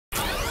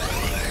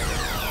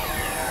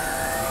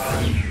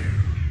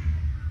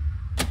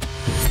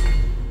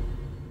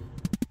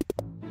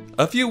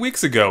A few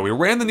weeks ago, we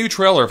ran the new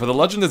trailer for The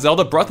Legend of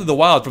Zelda Breath of the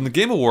Wild from the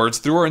Game Awards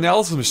through our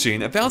analysis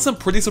machine and found some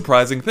pretty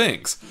surprising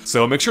things,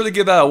 so make sure to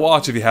give that a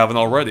watch if you haven't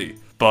already.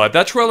 But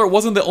that trailer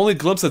wasn't the only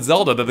glimpse at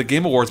Zelda that the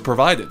Game Awards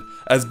provided,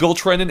 as Bill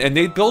Trennan and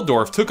Nate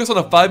Bildorf took us on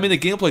a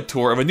 5-minute gameplay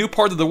tour of a new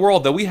part of the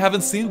world that we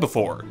haven't seen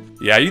before.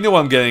 Yeah, you know what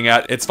I'm getting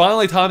at, it's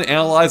finally time to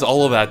analyze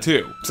all of that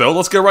too. So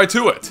let's get right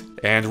to it!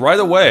 And right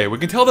away, we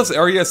can tell this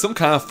area is some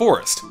kind of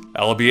forest,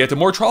 albeit a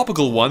more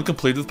tropical one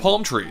complete with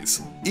palm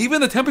trees.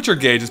 Even the temperature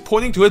gauge is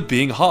pointing to it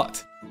being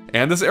hot.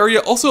 And this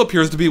area also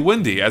appears to be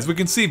windy, as we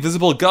can see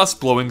visible gusts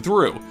blowing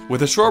through, with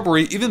the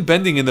shrubbery even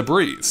bending in the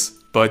breeze.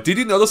 But did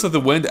you notice that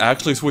the wind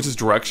actually switches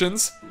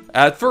directions?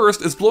 At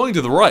first, it's blowing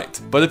to the right,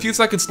 but a few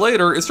seconds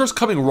later, it starts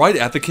coming right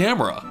at the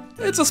camera.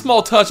 It's a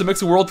small touch that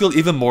makes the world feel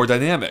even more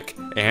dynamic,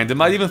 and it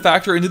might even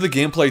factor into the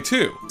gameplay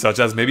too, such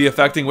as maybe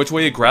affecting which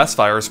way a grass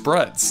fire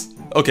spreads.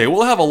 Okay,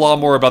 we'll have a lot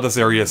more about this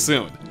area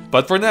soon,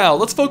 but for now,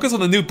 let's focus on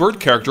the new bird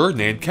character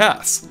named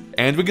Kass.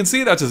 And we can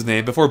see that's his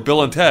name before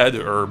Bill and Ted,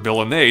 or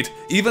Bill and Nate,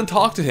 even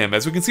talk to him,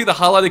 as we can see the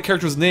highlighted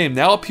character's name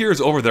now appears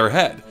over their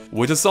head,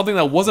 which is something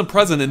that wasn't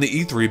present in the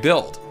E3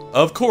 build.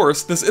 Of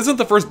course, this isn't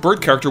the first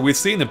bird character we've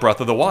seen in Breath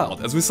of the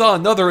Wild, as we saw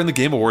another in the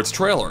Game Awards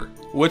trailer,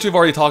 which we've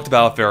already talked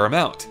about a fair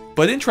amount.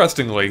 But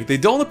interestingly, they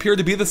don't appear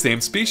to be the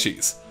same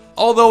species,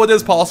 although it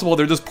is possible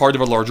they're just part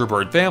of a larger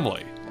bird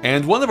family.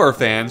 And one of our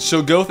fans,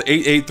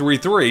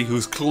 Shogoth8833,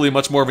 who's clearly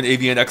much more of an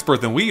avian expert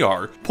than we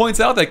are, points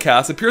out that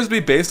Kass appears to be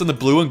based on the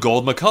blue and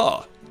gold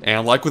macaw.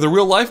 And like with a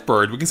real-life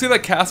bird, we can see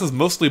that Kass is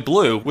mostly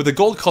blue with a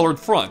gold-colored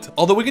front,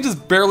 although we can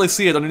just barely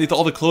see it underneath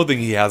all the clothing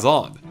he has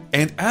on.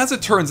 And as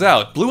it turns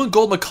out, blue and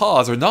gold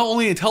macaws are not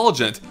only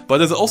intelligent,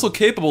 but is also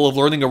capable of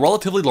learning a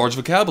relatively large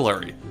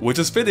vocabulary, which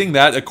is fitting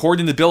that,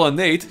 according to Bill and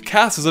Nate,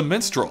 Kass is a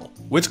minstrel,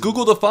 which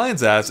Google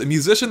defines as a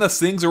musician that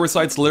sings or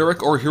recites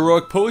lyric or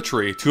heroic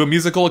poetry to a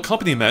musical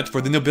accompaniment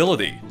for the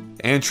nobility.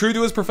 And true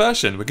to his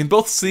profession, we can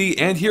both see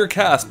and hear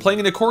Kass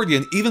playing an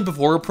accordion even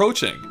before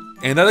approaching.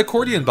 And that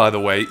accordion, by the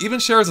way, even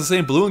shares the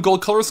same blue and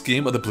gold color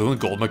scheme of the blue and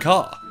gold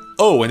macaw.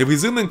 Oh, and if we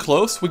zoom in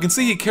close, we can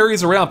see he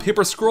carries around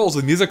paper scrolls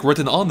with music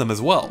written on them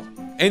as well.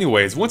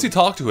 Anyways, once you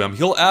talk to him,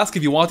 he'll ask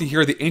if you want to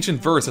hear the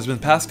ancient verse that's been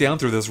passed down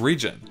through this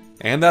region.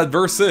 And that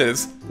verse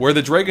is, "Where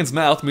the dragon's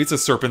mouth meets the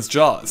serpent's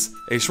jaws,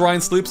 a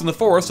shrine sleeps in the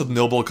forest with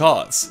noble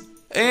cause."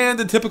 And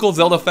in typical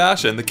Zelda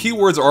fashion, the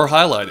keywords are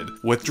highlighted,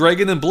 with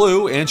dragon in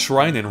blue and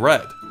shrine in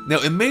red. Now,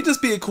 it may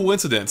just be a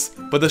coincidence,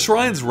 but the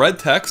shrine's red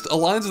text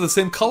aligns with the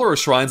same color as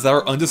shrines that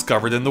are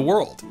undiscovered in the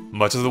world,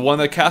 much as the one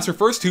that Kass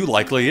refers to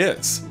likely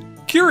is.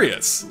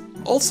 Curious!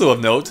 Also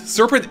of note,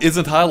 serpent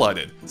isn't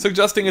highlighted,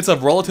 suggesting it's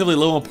of relatively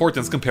low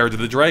importance compared to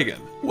the dragon,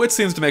 which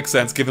seems to make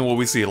sense given what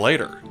we see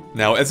later.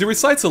 Now, as he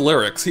recites the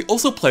lyrics, he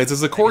also plays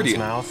his accordion.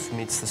 Dragon's mouth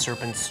meets the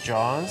serpent's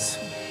jaws.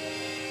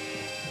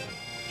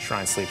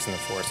 Shrine sleeps in the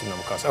forest with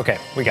noble cause. Okay,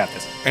 we got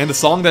this. And the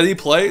song that he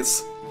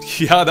plays?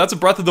 Yeah, that's a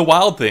Breath of the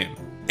Wild theme.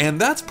 And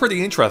that's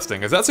pretty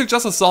interesting, as that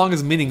suggests a song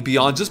has meaning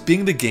beyond just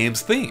being the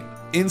game's theme.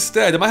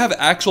 Instead, it might have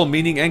actual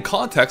meaning and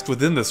context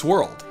within this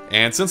world.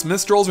 And since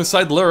minstrels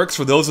recite lyrics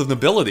for those of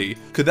nobility,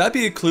 could that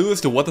be a clue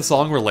as to what the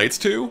song relates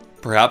to?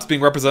 Perhaps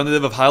being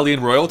representative of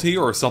Hylian royalty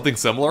or something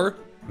similar?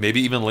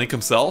 Maybe even Link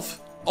himself?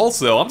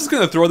 Also, I'm just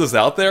gonna throw this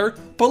out there,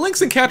 but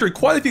Link's encountered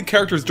quite a few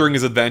characters during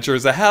his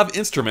adventures that have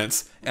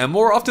instruments, and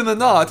more often than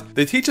not,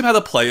 they teach him how to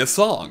play a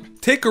song.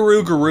 Take Guru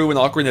in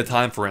Ocarina of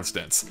Time for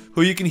instance,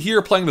 who you can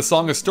hear playing the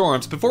Song of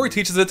Storms before he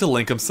teaches it to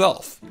Link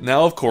himself.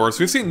 Now of course,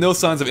 we've seen no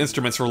signs of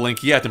instruments for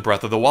Link yet in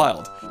Breath of the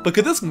Wild, but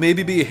could this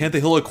maybe be a hint that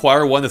he'll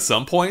acquire one at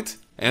some point?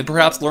 And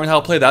perhaps learn how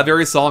to play that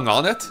very song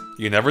on it?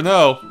 You never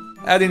know.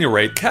 At any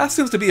rate, Kass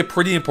seems to be a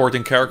pretty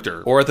important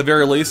character, or at the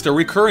very least, a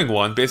recurring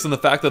one based on the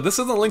fact that this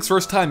isn't Link's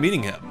first time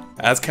meeting him,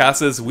 as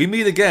Kass's "We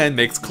Meet Again"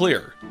 makes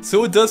clear.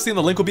 So it does seem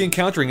that Link will be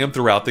encountering him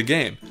throughout the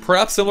game,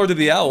 perhaps similar to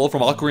the owl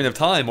from Ocarina of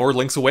Time or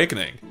Link's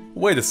Awakening.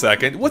 Wait a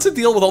second, what's the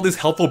deal with all these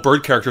helpful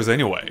bird characters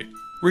anyway?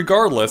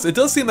 Regardless, it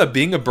does seem that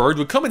being a bird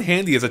would come in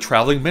handy as a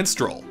traveling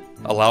minstrel,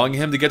 allowing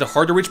him to get to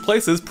hard-to-reach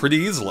places pretty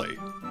easily.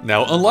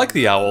 Now, unlike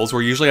the owls,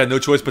 where you usually had no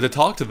choice but to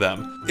talk to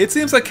them, it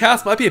seems that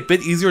Kass might be a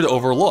bit easier to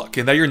overlook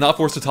in that you're not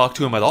forced to talk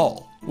to him at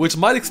all, which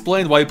might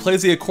explain why he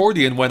plays the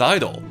accordion when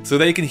idle, so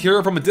that you can hear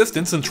him from a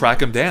distance and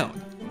track him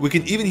down. We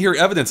can even hear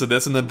evidence of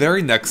this in the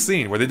very next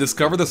scene where they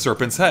discover the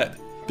serpent's head,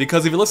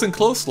 because if you listen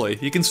closely,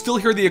 you can still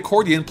hear the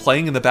accordion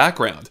playing in the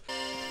background.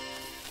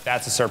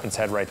 That's a serpent's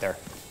head right there.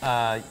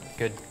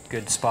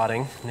 Good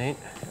spotting, Nate.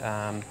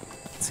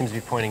 It seems to be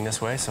pointing this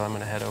way, so I'm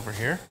gonna head over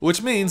here.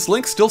 Which means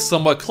Link's still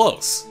somewhat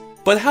close.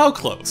 But how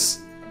close?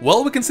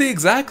 Well, we can see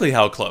exactly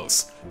how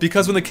close,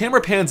 because when the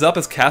camera pans up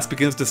as Kass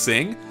begins to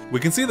sing, we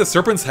can see the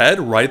serpent's head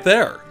right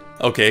there.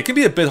 Okay, it can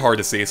be a bit hard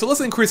to see, so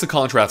let's increase the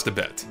contrast a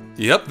bit.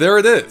 Yep, there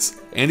it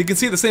is. And you can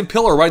see the same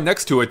pillar right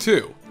next to it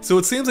too. So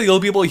it seems that you'll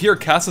be able to hear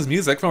Kass's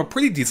music from a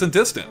pretty decent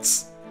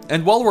distance.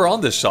 And while we're on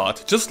this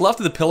shot, just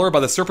left of the pillar by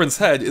the serpent's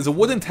head is a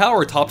wooden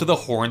tower topped to the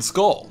horned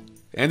skull.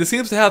 And it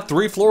seems to have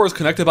 3 floors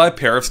connected by a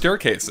pair of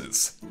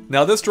staircases.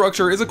 Now this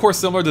structure is of course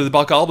similar to the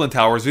Bokoblin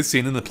towers we've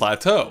seen in the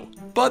plateau,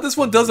 but this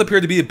one does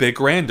appear to be a bit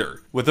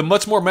grander, with a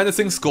much more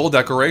menacing skull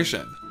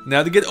decoration.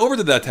 Now to get over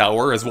to that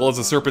tower, as well as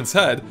the serpent's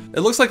head,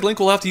 it looks like Link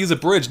will have to use a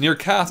bridge near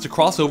Kass to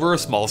cross over a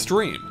small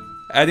stream.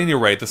 At any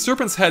rate, the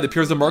serpent's head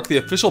appears to mark the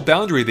official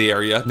boundary of the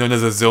area known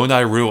as the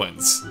Zonai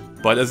Ruins.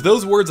 But as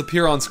those words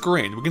appear on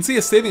screen, we can see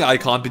a saving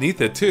icon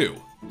beneath it too.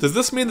 Does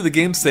this mean that the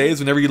game saves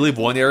whenever you leave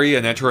one area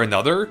and enter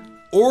another?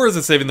 Or is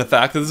it saving the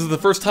fact that this is the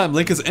first time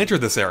Link has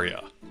entered this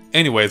area?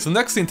 Anyways, the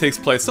next scene takes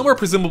place somewhere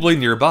presumably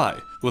nearby,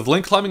 with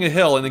Link climbing a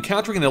hill and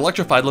encountering an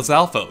electrified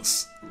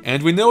Lizalfos.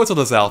 And we know it's a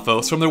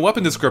Lizalfos from their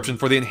weapon description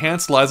for the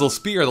enhanced Lizal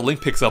spear that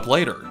Link picks up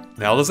later.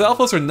 Now,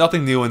 Lizalfos are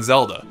nothing new in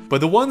Zelda,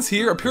 but the ones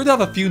here appear to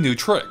have a few new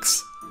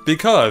tricks.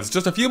 Because,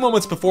 just a few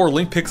moments before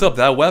Link picks up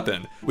that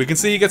weapon, we can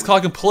see he gets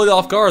caught completely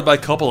off guard by a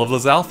couple of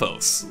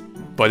Lizalfos.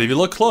 But if you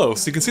look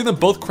close, you can see them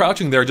both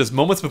crouching there just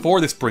moments before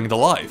they spring to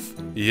life.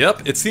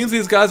 Yep, it seems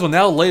these guys will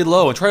now lay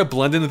low and try to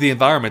blend into the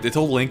environment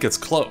until Link gets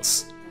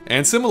close.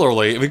 And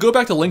similarly, if we go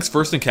back to Link's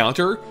first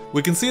encounter,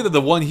 we can see that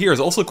the one here is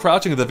also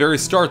crouching at the very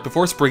start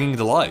before springing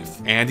to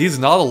life. And he's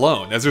not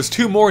alone, as there's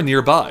two more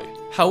nearby.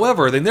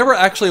 However, they never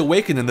actually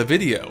awaken in the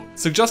video,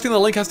 suggesting that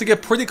Link has to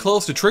get pretty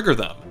close to trigger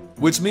them.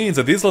 Which means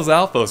that these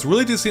Lizalfos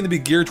really do seem to be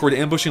geared toward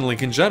ambushing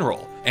Link in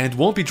general, and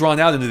won't be drawn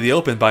out into the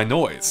open by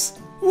noise.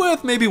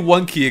 With maybe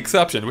one key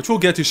exception, which we'll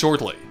get to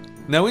shortly.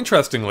 Now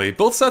interestingly,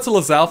 both sets of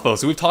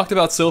Lizalfos that we've talked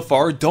about so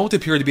far don't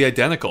appear to be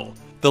identical.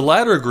 The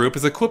latter group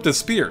is equipped as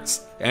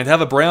spears, and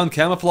have a brown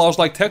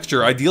camouflage-like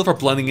texture ideal for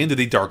blending into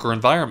the darker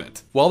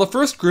environment, while the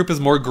first group is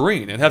more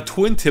green and have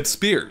twin-tipped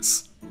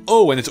spears.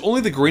 Oh, and it's only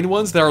the green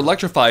ones that are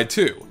electrified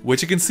too,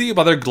 which you can see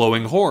by their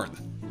glowing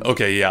horn.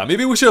 Okay, yeah,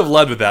 maybe we should have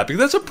led with that, because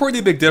that's a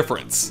pretty big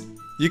difference.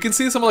 You can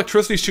see some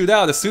electricity shoot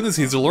out as soon as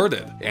he's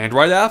alerted, and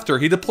right after,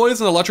 he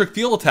deploys an electric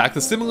field attack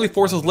that seemingly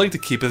forces Link to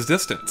keep his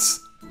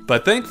distance.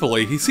 But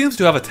thankfully, he seems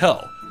to have a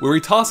tell, where he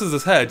tosses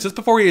his head just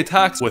before he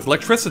attacks with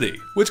electricity,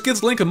 which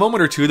gives Link a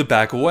moment or two to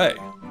back away.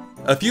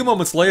 A few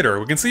moments later,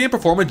 we can see him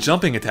perform a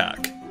jumping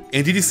attack.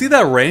 And did you see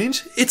that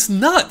range? It's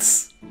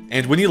nuts!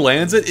 And when he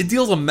lands it, it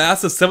deals a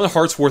massive 7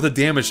 hearts worth of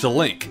damage to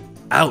Link.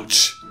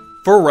 Ouch!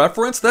 For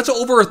reference, that's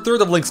over a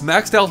third of Link's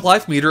maxed out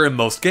life meter in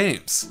most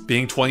games,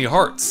 being 20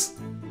 hearts.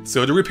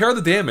 So to repair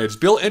the damage,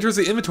 Bill enters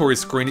the inventory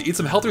screen to eat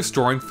some health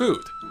restoring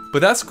food.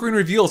 But that screen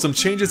reveals some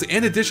changes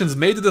and additions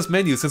made to this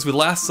menu since we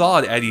last saw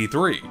it at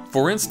E3.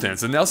 For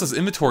instance, it now says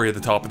inventory at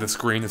the top of the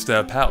screen instead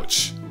of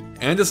pouch.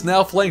 And it's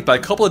now flanked by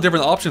a couple of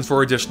different options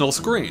for additional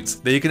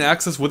screens that you can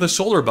access with the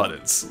shoulder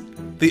buttons.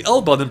 The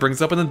L button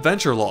brings up an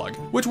adventure log,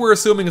 which we're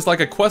assuming is like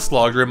a quest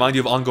log to remind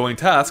you of ongoing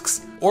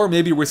tasks, or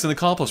maybe recent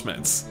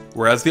accomplishments.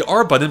 Whereas the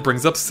R button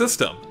brings up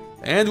system.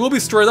 And we'll be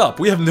straight up,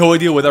 we have no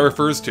idea what that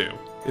refers to.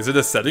 Is it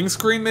a settings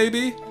screen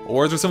maybe?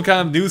 Or is there some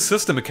kind of new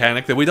system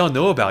mechanic that we don't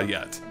know about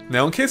yet?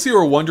 Now in case you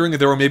were wondering if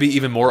there were maybe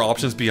even more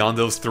options beyond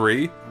those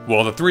 3,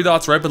 well the 3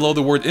 dots right below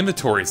the word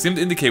inventory seem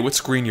to indicate what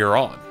screen you're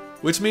on.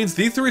 Which means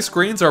these 3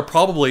 screens are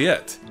probably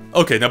it.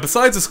 Okay, now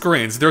besides the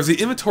screens, there's the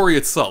inventory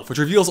itself, which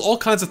reveals all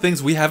kinds of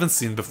things we haven't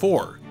seen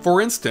before.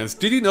 For instance,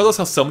 did you notice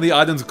how some of the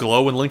items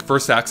glow when Link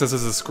first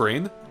accesses the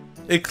screen?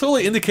 It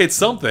clearly indicates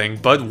something,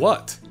 but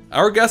what?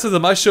 Our guess is it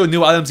might show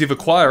new items you've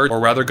acquired, or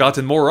rather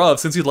gotten more of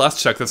since you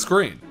last checked the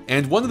screen.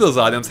 And one of those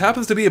items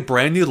happens to be a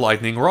brand new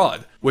lightning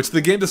rod, which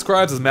the game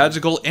describes as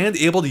magical and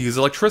able to use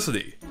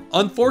electricity.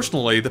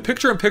 Unfortunately, the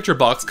picture-in-picture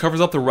box covers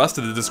up the rest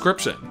of the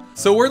description,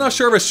 so we're not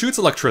sure if it shoots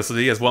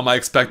electricity as one might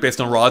expect based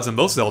on rods in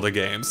most Zelda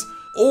games,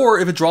 or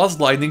if it draws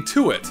lightning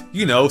to it,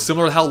 you know,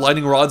 similar to how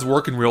lightning rods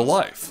work in real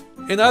life.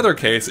 In either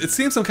case, it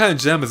seems some kind of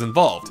gem is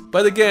involved,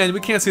 but again, we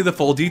can't see the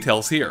full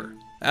details here.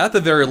 At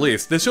the very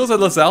least, this shows that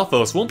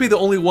Lizalfos won't be the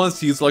only ones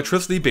to use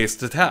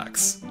electricity-based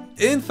attacks.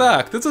 In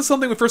fact, this is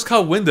something we first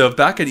caught wind of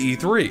back at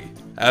E3,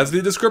 as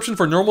the description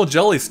for normal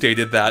jelly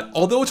stated that,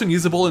 although it's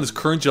unusable in its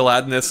current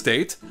gelatinous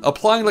state,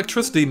 applying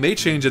electricity may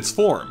change its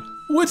form,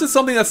 which is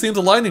something that seems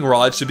a lightning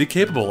rod should be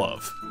capable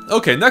of.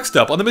 Okay, next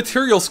up, on the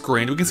materials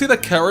screen, we can see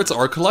that carrots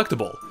are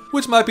collectible,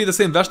 which might be the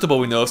same vegetable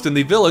we noticed in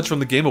the village from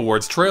the Game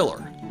Awards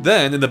trailer.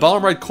 Then, in the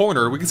bottom right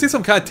corner, we can see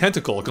some kind of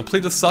tentacle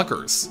complete with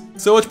suckers,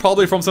 so it's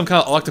probably from some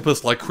kind of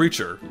octopus-like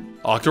creature.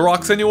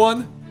 Octoroks,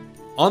 anyone?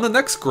 On the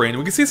next screen,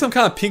 we can see some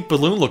kind of pink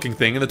balloon-looking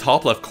thing in the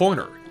top left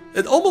corner.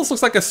 It almost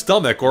looks like a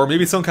stomach or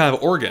maybe some kind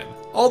of organ,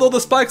 although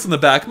the spikes in the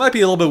back might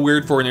be a little bit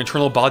weird for an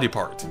internal body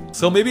part.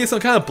 So maybe it's some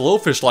kind of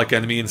blowfish-like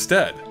enemy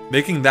instead,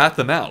 making that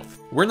the mouth.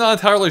 We're not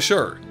entirely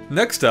sure.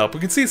 Next up, we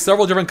can see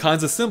several different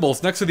kinds of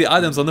symbols next to the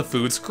items on the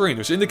food screen,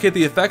 which indicate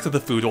the effects that the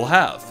food will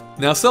have.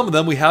 Now some of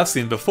them we have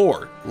seen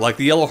before, like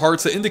the yellow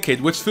hearts that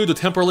indicate which food will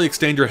temporarily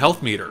extend your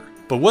health meter.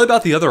 But what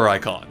about the other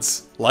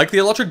icons? Like the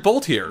electric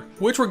bolt here,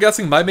 which we're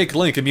guessing might make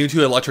Link immune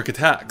to electric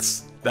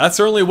attacks. That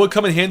certainly would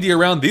come in handy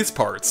around these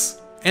parts.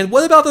 And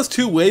what about those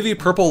 2 wavy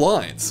purple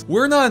lines?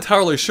 We're not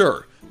entirely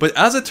sure, but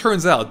as it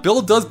turns out,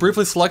 Bill does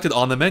briefly select it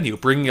on the menu,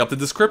 bringing up the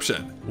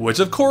description, which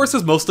of course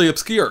is mostly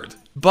obscured.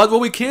 But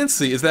what we can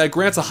see is that it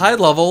grants a high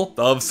level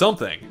of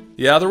something.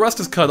 Yeah, the rest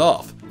is cut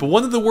off, but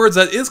one of the words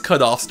that is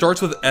cut off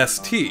starts with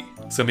ST,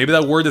 so maybe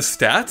that word is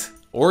stat?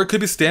 Or it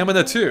could be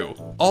stamina too.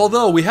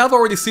 Although, we have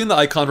already seen the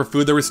icon for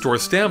food that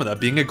restores stamina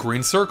being a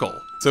green circle.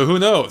 So who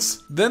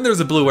knows? Then there's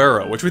a blue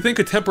arrow, which we think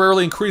could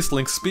temporarily increase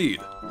Link's speed.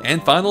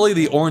 And finally,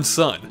 the orange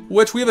sun,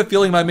 which we have a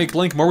feeling might make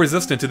Link more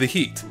resistant to the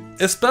heat.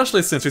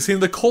 Especially since we've seen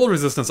the cold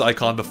resistance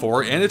icon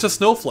before, and it's a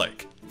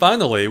snowflake.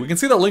 Finally, we can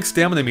see that Link's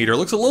stamina meter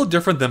looks a little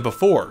different than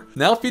before,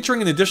 now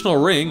featuring an additional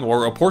ring,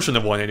 or a portion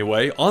of one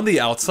anyway, on the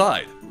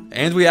outside.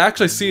 And we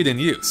actually see it in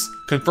use,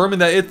 confirming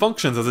that it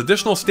functions as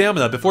additional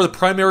stamina before the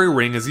primary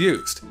ring is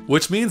used.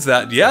 Which means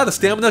that, yeah, the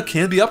stamina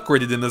can be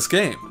upgraded in this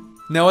game.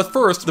 Now at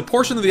first, the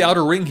portion of the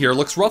outer ring here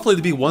looks roughly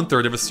to be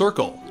 1/3 of a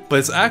circle, but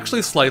it's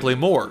actually slightly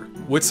more,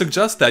 which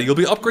suggests that you'll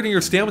be upgrading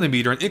your stamina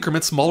meter in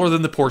increments smaller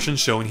than the portion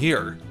shown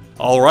here.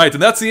 Alright,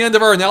 and that's the end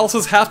of our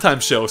analysis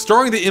halftime show,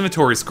 starring the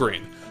inventory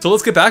screen. So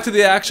let's get back to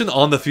the action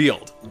on the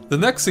field. The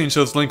next scene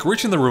shows Link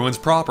reaching the ruins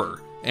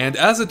proper. And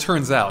as it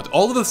turns out,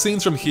 all of the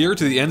scenes from here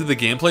to the end of the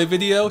gameplay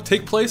video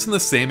take place in the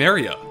same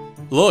area.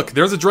 Look,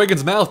 there's a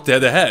dragon's mouth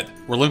dead ahead,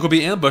 where Link will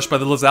be ambushed by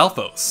the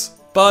Lizalfos.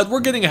 But we're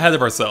getting ahead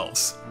of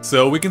ourselves.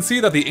 So we can see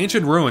that the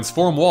ancient ruins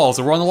form walls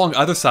that run along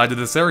either side of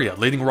this area,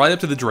 leading right up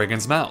to the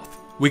dragon's mouth.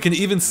 We can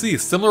even see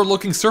similar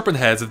looking serpent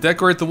heads that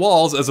decorate the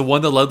walls as the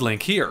one that led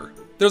Link here.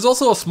 There's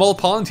also a small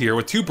pond here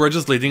with 2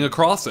 bridges leading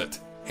across it.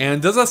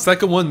 And does that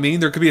second one mean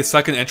there could be a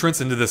second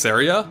entrance into this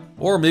area?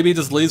 Or maybe it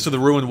just leads to the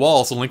ruined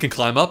wall so Link can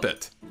climb up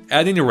it.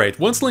 At any rate,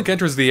 once Link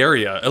enters the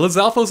area, a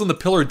Lizalfos on the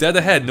pillar dead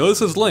ahead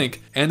notices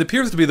Link and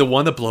appears to be the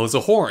one that blows a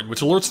horn, which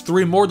alerts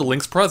 3 more to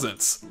Link's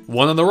presence.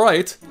 One on the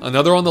right,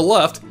 another on the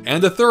left,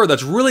 and a third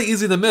that's really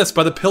easy to miss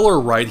by the pillar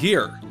right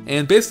here.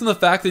 And based on the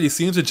fact that he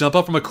seems to jump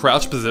up from a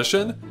crouched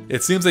position,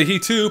 it seems that he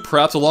too,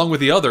 perhaps along with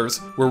the others,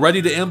 were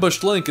ready to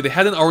ambush Link if they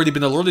hadn't already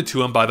been alerted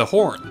to him by the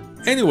horn.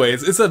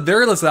 Anyways, it's that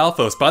very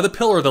Lizalfos by the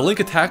pillar that Link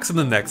attacks in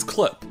the next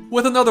clip,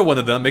 with another one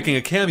of them making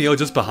a cameo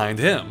just behind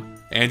him.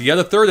 And yet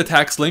a third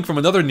attacks Link from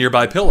another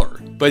nearby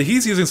pillar, but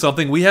he's using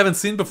something we haven't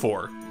seen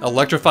before,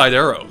 electrified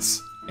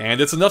arrows.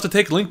 And it's enough to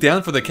take Link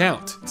down for the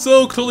count.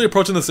 So clearly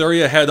approaching this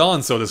area head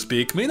on, so to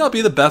speak, may not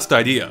be the best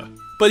idea.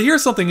 But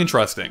here's something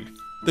interesting.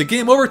 The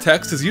game over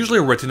text is usually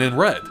written in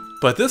red,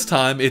 but this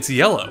time it's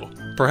yellow.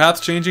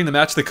 Perhaps changing to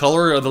match the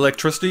color of the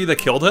electricity that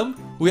killed him?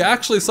 We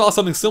actually saw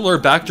something similar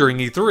back during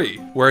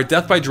E3, where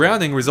death by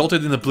drowning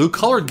resulted in a blue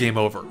colored game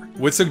over,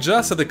 which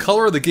suggests that the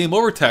color of the game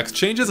over text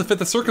changes to fit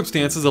the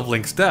circumstances of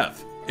Link's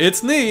death.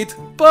 It's neat,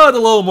 but a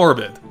little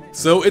morbid.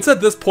 So it's at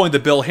this point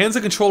that Bill hands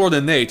the controller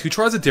to Nate, who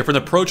tries a different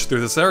approach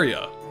through this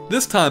area.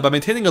 This time by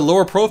maintaining a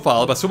lower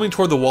profile by swimming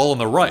toward the wall on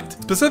the right,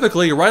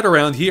 specifically right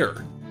around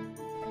here.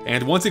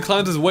 And once he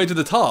climbs his way to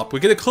the top, we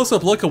get a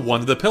close-up look at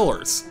one of the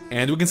pillars,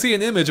 and we can see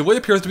an image of what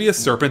appears to be a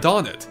serpent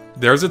on it.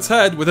 There's its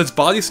head, with its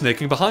body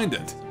snaking behind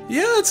it.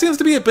 Yeah, it seems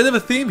to be a bit of a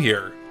theme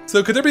here.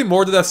 So could there be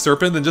more to that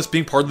serpent than just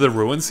being part of the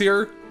ruins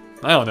here?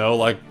 I don't know,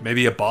 like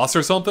maybe a boss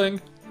or something?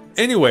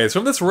 Anyways,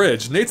 from this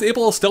ridge, Nate's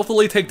able to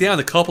stealthily take down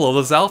a couple of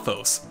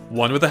Lizalfos,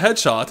 one with a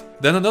headshot,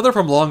 then another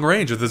from long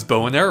range with his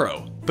bow and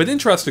arrow. But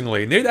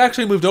interestingly, Nate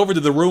actually moved over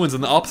to the ruins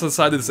on the opposite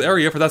side of this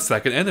area for that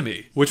second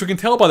enemy, which we can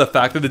tell by the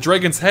fact that the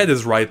dragon's head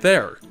is right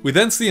there. We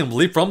then see him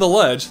leap from the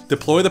ledge,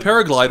 deploy the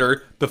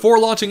paraglider, before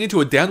launching into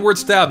a downward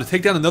stab to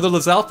take down another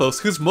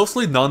Lizalfos who's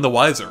mostly none the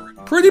wiser.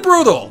 Pretty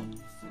brutal!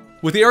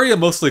 With the area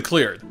mostly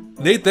cleared,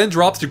 Nate then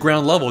drops to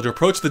ground level to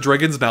approach the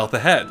dragon's mouth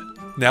ahead.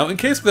 Now, in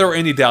case there were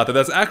any doubt that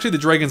that's actually the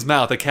dragon's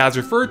mouth that Kass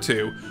referred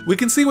to, we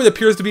can see what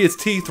appears to be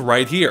its teeth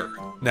right here.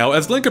 Now,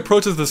 as Link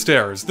approaches the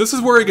stairs, this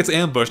is where he gets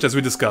ambushed as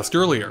we discussed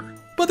earlier.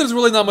 But there's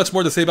really not much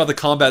more to say about the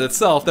combat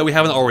itself that we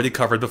haven't already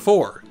covered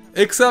before.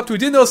 Except we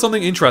did know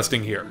something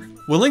interesting here.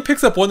 When Link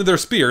picks up one of their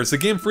spears, the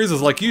game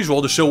freezes like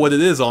usual to show what it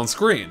is on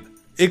screen.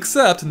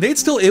 Except, Nate's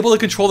still able to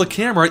control the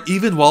camera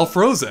even while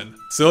frozen.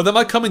 So that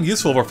might come in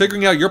useful for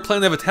figuring out your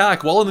plan of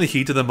attack while in the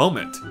heat of the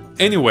moment.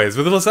 Anyways,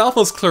 with the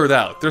Lizalfos cleared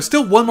out, there's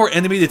still one more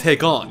enemy to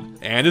take on.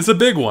 And it's a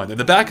big one, in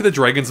the back of the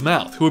dragon's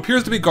mouth, who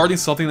appears to be guarding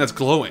something that's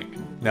glowing.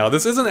 Now,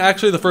 this isn't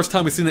actually the first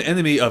time we've seen an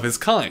enemy of his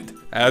kind,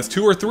 as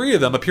 2 or 3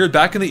 of them appeared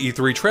back in the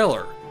E3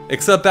 trailer.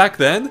 Except back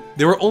then,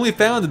 they were only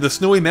found in the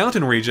snowy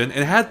mountain region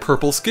and had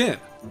purple skin.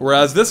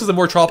 Whereas this is a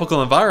more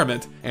tropical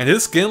environment, and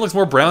his skin looks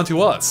more brown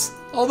to us.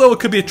 Although it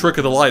could be a trick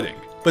of the lighting.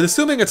 But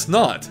assuming it's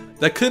not,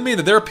 that could mean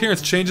that their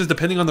appearance changes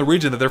depending on the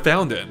region that they're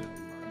found in.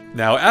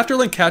 Now, after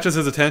Link catches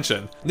his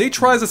attention, Nate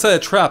tries to set a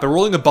trap by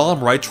rolling a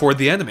bomb right toward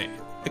the enemy.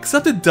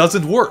 Except it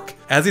doesn't work,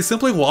 as he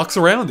simply walks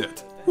around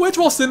it. Which,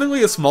 while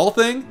seemingly a small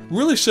thing,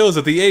 really shows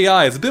that the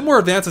AI is a bit more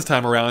advanced this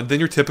time around than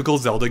your typical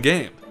Zelda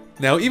game.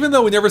 Now, even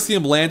though we never see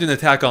him land an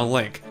attack on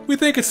Link, we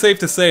think it's safe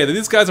to say that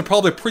these guys are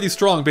probably pretty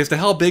strong based on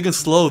how big and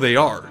slow they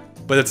are.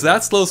 But it's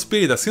that slow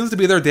speed that seems to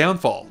be their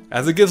downfall,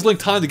 as it gives Link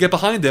time to get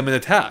behind them and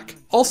attack.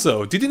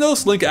 Also, did you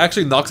notice Link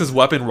actually knocks his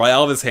weapon right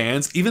out of his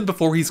hands even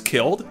before he's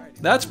killed?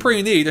 That's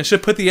pretty neat and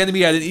should put the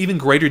enemy at an even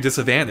greater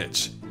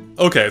disadvantage.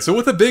 Okay, so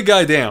with the big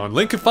guy down,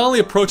 Link can finally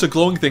approach a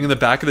glowing thing in the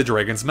back of the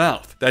dragon's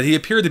mouth, that he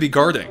appeared to be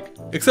guarding.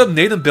 Except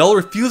Nate and Bill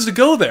refuse to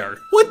go there!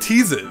 What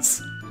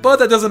teases! But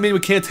that doesn't mean we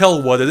can't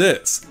tell what it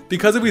is,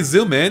 because if we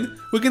zoom in,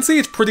 we can see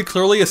it's pretty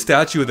clearly a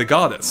statue of the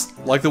goddess,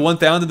 like the one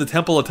found in the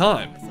Temple of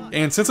Time.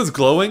 And since it's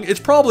glowing, it's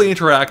probably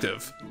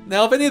interactive.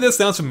 Now, if any of this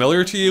sounds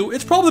familiar to you,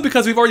 it's probably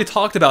because we've already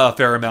talked about a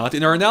fair amount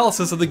in our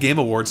analysis of the Game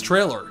Awards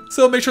trailer.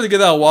 So make sure to give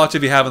that a watch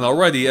if you haven't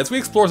already, as we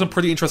explore some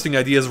pretty interesting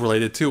ideas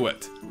related to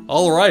it.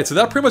 Alright, so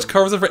that pretty much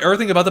covers it for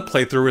everything about the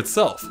playthrough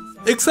itself.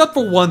 Except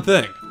for one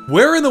thing.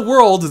 Where in the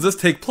world does this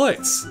take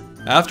place?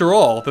 After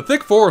all, the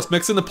thick forest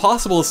makes it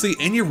impossible to see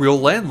any real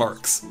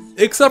landmarks.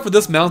 Except for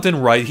this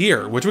mountain right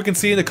here, which we can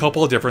see in a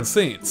couple of different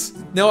scenes.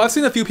 Now, I've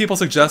seen a few people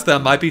suggest that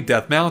it might be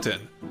Death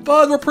Mountain,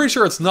 but we're pretty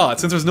sure it's not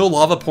since there's no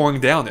lava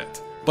pouring down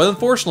it. But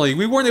unfortunately,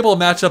 we weren't able to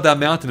match up that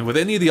mountain with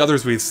any of the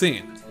others we've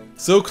seen.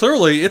 So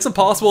clearly, it's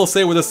impossible to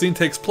say where the scene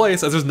takes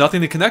place as there's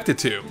nothing to connect it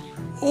to.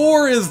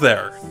 Or is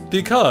there?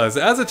 Because,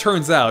 as it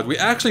turns out, we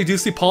actually do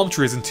see palm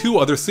trees in two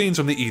other scenes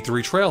from the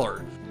E3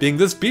 trailer, being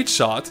this beach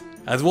shot,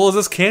 as well as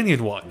this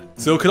canyon one.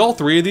 So could all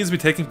three of these be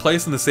taking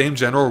place in the same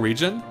general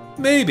region?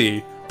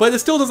 Maybe, but it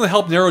still doesn't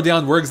help narrow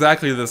down where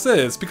exactly this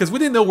is, because we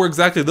didn't know where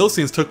exactly those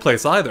scenes took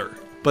place either.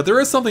 But there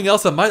is something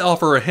else that might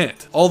offer a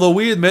hint, although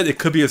we admit it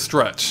could be a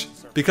stretch.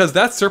 Because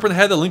that serpent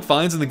head that Link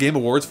finds in the Game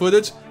Awards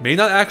footage may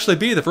not actually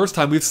be the first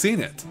time we've seen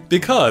it.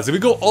 Because if we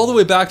go all the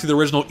way back to the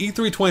original E3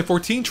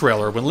 2014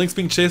 trailer when Link's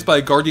being chased by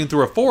a guardian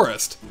through a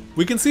forest,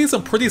 we can see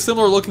some pretty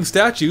similar looking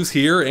statues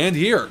here and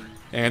here.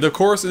 And of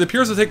course, it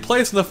appears to take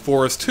place in the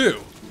forest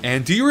too.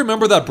 And do you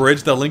remember that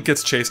bridge that Link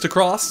gets chased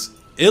across?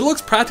 It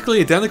looks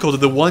practically identical to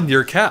the one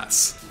near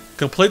Kass,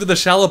 complete with a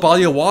shallow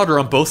body of water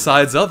on both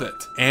sides of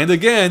it. And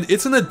again,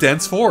 it's in a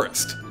dense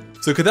forest.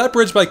 So could that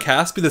bridge by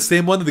Kass be the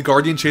same one that the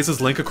Guardian chases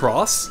Link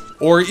across?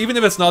 Or even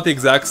if it's not the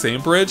exact same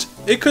bridge,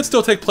 it could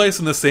still take place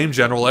in the same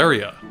general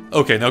area.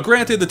 Okay, now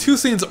granted, the two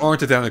scenes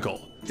aren't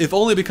identical, if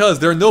only because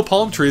there are no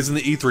palm trees in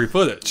the E3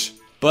 footage.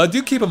 But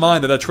do keep in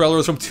mind that that trailer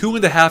was from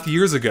 2.5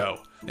 years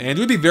ago, and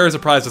we'd be very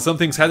surprised if some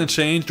things hadn't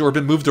changed or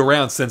been moved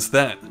around since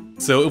then.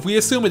 So if we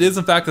assume it is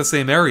in fact the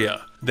same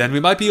area, then we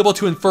might be able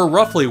to infer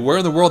roughly where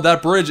in the world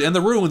that bridge and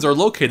the ruins are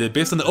located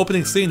based on the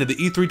opening scene of the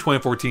E3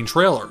 2014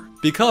 trailer.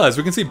 Because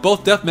we can see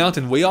both Death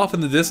Mountain way off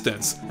in the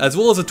distance, as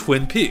well as the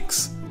Twin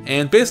Peaks.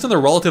 And based on their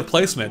relative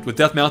placement, with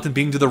Death Mountain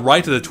being to the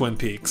right of the Twin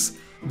Peaks,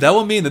 that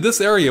will mean that this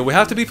area would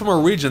have to be from a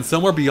region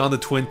somewhere beyond the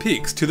Twin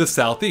Peaks, to the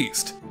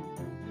southeast.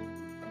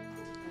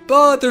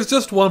 But there's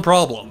just one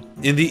problem.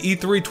 In the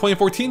E3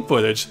 2014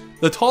 footage,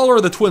 the taller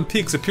of the Twin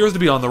Peaks appears to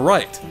be on the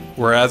right,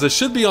 whereas it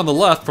should be on the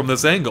left from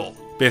this angle,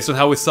 based on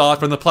how we saw it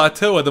from the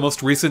plateau at the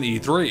most recent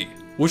E3,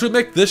 which would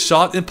make this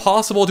shot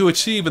impossible to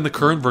achieve in the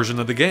current version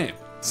of the game.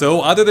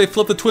 So either they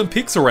flipped the Twin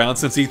Peaks around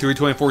since E3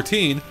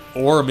 2014,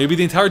 or maybe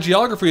the entire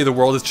geography of the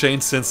world has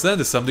changed since then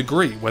to some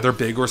degree, whether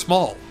big or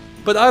small.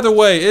 But either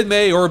way, it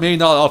may or may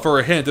not offer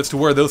a hint as to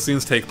where those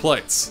scenes take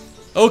place.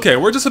 Okay,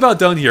 we're just about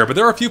done here, but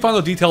there are a few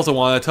final details I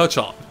want to touch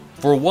on.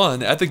 For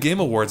one, at the Game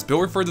Awards,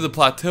 Bill referred to the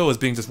plateau as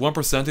being just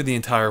 1% of the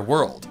entire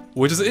world,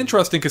 which is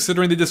interesting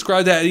considering they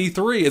described that at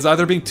E3 as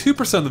either being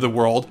 2% of the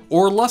world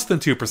or less than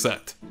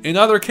 2%. In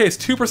either case,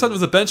 2%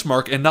 was a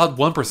benchmark and not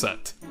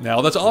 1%.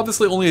 Now, that's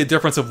obviously only a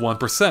difference of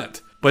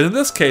 1%, but in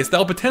this case, that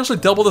would potentially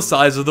double the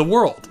size of the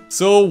world.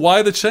 So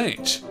why the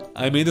change?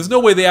 I mean, there's no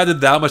way they added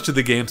that much to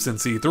the game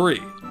since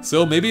E3,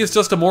 so maybe it's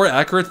just a more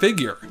accurate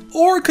figure.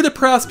 Or could it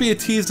perhaps be a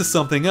tease to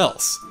something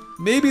else?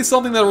 Maybe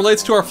something that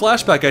relates to our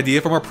flashback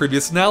idea from our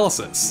previous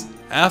analysis.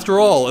 After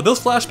all, if those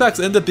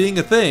flashbacks end up being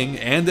a thing,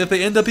 and if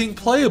they end up being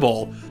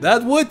playable,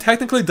 that would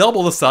technically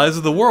double the size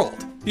of the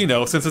world. You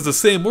know, since it's the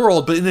same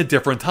world but in a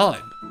different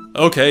time.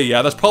 Okay,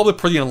 yeah, that's probably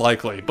pretty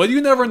unlikely, but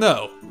you never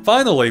know.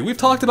 Finally, we've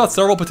talked about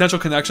several potential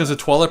connections to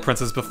Twilight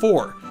Princess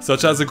before,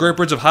 such as the Great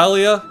Bridge of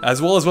Hylia,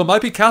 as well as what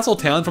might be Castle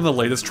Town from the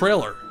latest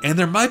trailer. And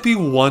there might be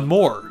one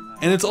more.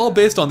 And it's all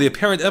based on the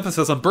apparent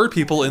emphasis on bird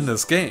people in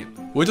this game,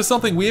 which is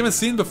something we haven't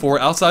seen before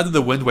outside of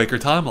the Wind Waker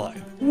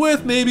timeline.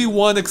 With maybe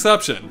one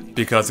exception,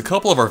 because a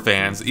couple of our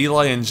fans,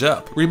 Eli and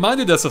Jep,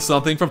 reminded us of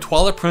something from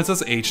Twilight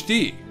Princess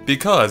HD.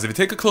 Because if you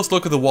take a close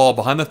look at the wall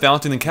behind the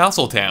fountain in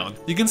Castle Town,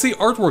 you can see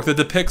artwork that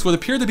depicts what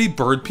appear to be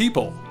bird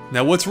people.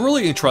 Now what's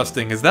really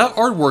interesting is that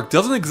artwork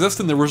doesn't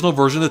exist in the original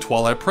version of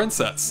Twilight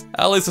Princess,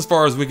 at least as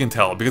far as we can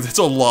tell, because it's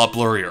a lot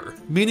blurrier,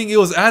 meaning it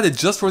was added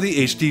just for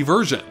the HD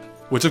version,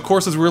 which of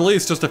course was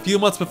released just a few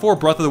months before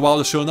Breath of the Wild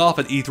was shown off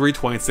at E3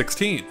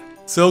 2016.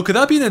 So could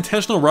that be an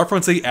intentional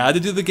reference they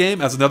added to the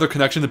game as another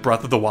connection to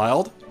Breath of the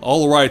Wild?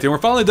 Alright, and we're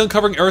finally done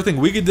covering everything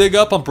we could dig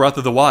up on Breath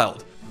of the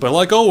Wild. But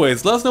like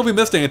always, let us know if we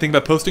missed anything by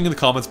posting in the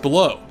comments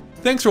below.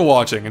 Thanks for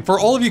watching, and for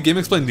all of you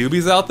GameXplain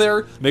newbies out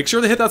there, make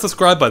sure to hit that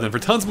subscribe button for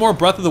tons more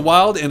Breath of the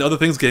Wild and other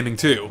things gaming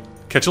too.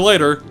 Catch you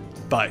later,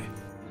 bye.